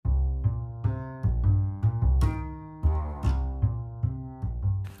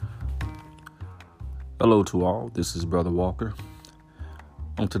Hello to all. This is Brother Walker.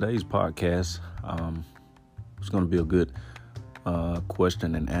 On today's podcast, it's going to be a good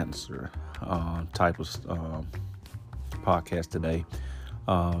question and answer type of podcast today.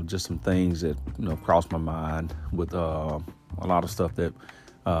 Just some things that crossed my mind with a lot of stuff that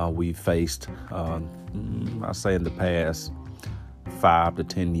we faced. I say in the past 5 to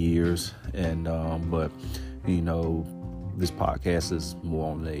 10 years, but this podcast is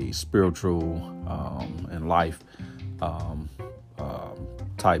more on a spiritual and life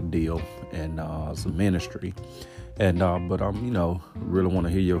type deal, and it's a ministry. But really want to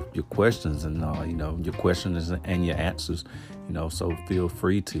hear your questions and your questions and your answers. So feel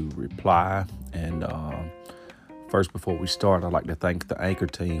free to reply. And first, before we start, I'd like to thank the Anchor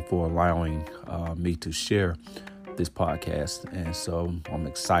team for allowing me to share this podcast, and so I'm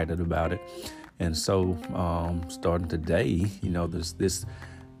excited about it. And so, starting today,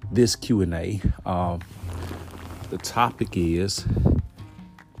 this Q&A. The topic is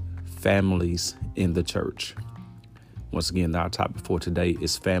families in the church. Once again, our topic for today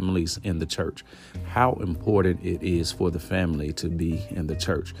is families in the church. How important it is for the family to be in the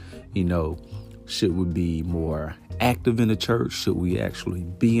church. Should we be more active in the church? Should we actually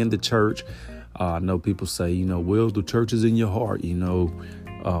be in the church? I know people say, well, the church is in your heart,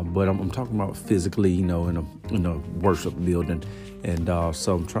 but I'm talking about physically, in a worship building. And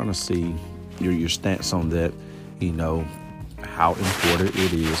so I'm trying to see your stance on that, how important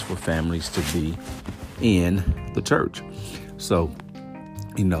it is for families to be in the church. So,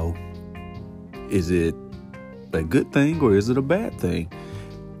 is it a good thing or is it a bad thing?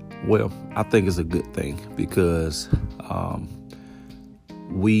 Well, I think it's a good thing because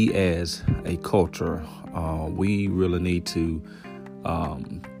we as a culture, we really need to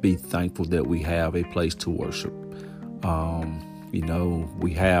be thankful that we have a place to worship.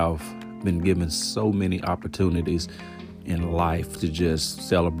 We have been given so many opportunities in life to just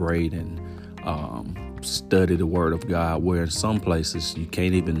celebrate and study the Word of God, where in some places you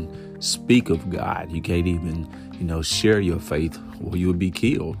can't even speak of God. You can't even, share your faith or you would be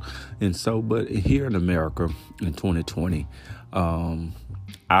killed. And so, but here in America in 2020,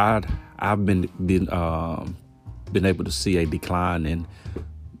 I've been able to see a decline in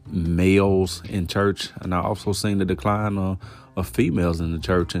males in church, and I also seen the decline of females in the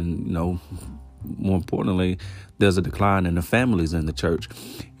church, and more importantly, there's a decline in the families in the church.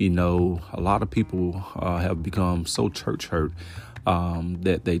 A lot of people have become so church hurt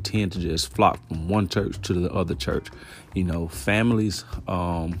that they tend to just flock from one church to the other church. Families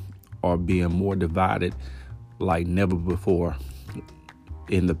are being more divided like never before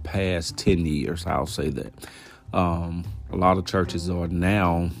in the past 10 years. I'll say that. A lot of churches are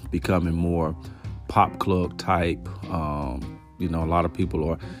now becoming more pop club type. A lot of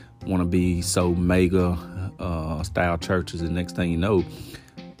people want to be so mega style churches, and next thing you know,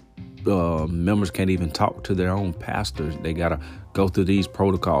 members can't even talk to their own pastors. They got to go through these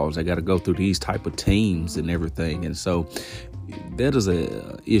protocols. They got to go through these type of teams and everything. And so that is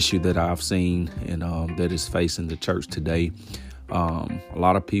a issue that I've seen and that is facing the church today. A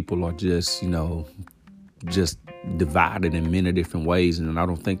lot of people are just divided in many different ways, and I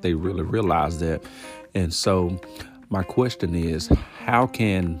don't think they really realize that. And so my question is, how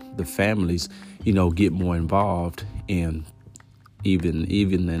can the families, get more involved in even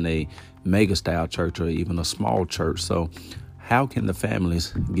in a mega style church or even a small church? So how can the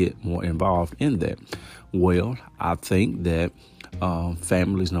families get more involved in that? Well, I think that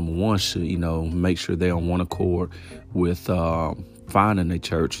families, number one, should, make sure they're on one accord with finding a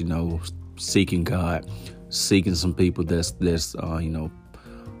church, seeking God, seeking some people that's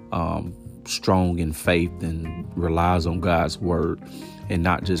strong in faith and relies on God's word, and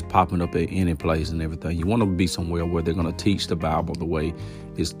not just popping up at any place and everything. You want to be somewhere where they're going to teach the Bible the way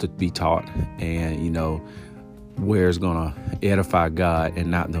it's to be taught, and where it's going to edify God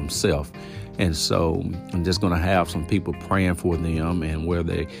and not themselves. And so I'm just going to have some people praying for them, and where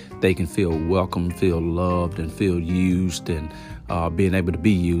they can feel welcome, feel loved, and feel used, and being able to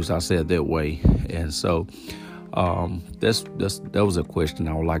be used. I said that way. And so that was a question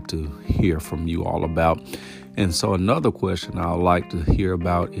I would like to hear from you all about. And so another question I would like to hear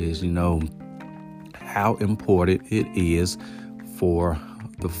about is, how important it is for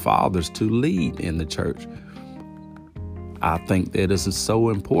the fathers to lead in the church. I think that this is so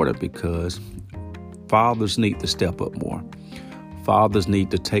important because fathers need to step up more. Fathers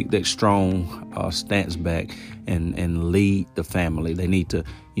need to take that strong stance back and lead the family. They need to,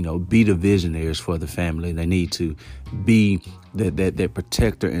 be the visionaries for the family. They need to be that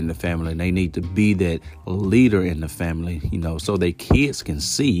protector in the family. They need to be that leader in the family, so their kids can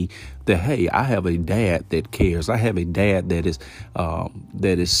see that, hey, I have a dad that cares. I have a dad that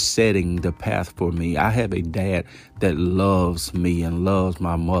is setting the path for me. I have a dad that loves me and loves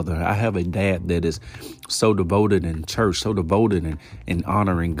my mother. I have a dad that is so devoted in church, so devoted in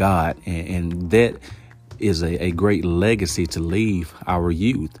honoring God, and that is a great legacy to leave our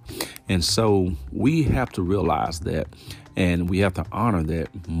youth. And so we have to realize that, and we have to honor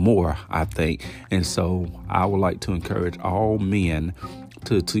that more, I think. And so I would like to encourage all men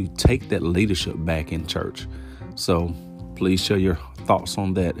to take that leadership back in church. So please share your thoughts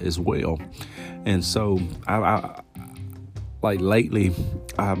on that as well. And so I like lately,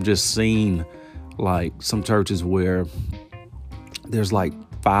 I've just seen like some churches where there's like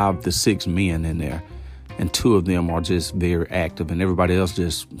 5 to 6 men in there, and 2 of them are just very active and everybody else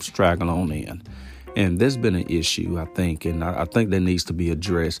just straggling on in. And there's been an issue, I think, and I think that needs to be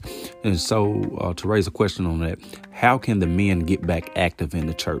addressed. And so to raise a question on that, how can the men get back active in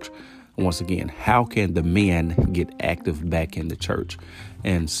the church? Once again, how can the men get active back in the church?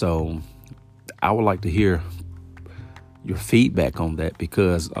 And so I would like to hear your feedback on that,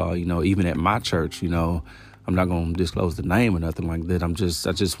 because, even at my church, I'm not going to disclose the name or nothing like that. I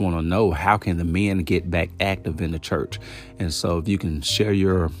just want to know, how can the men get back active in the church? And so if you can share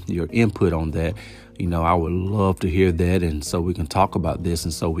your input on that, I would love to hear that. And so we can talk about this,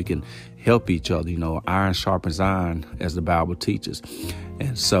 and so we can help each other. Iron sharpens iron, as the Bible teaches.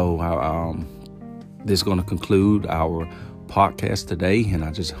 And so this is going to conclude our podcast today. And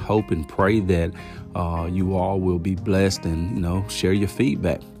I just hope and pray that you all will be blessed and, share your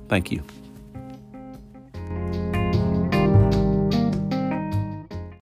feedback. Thank you.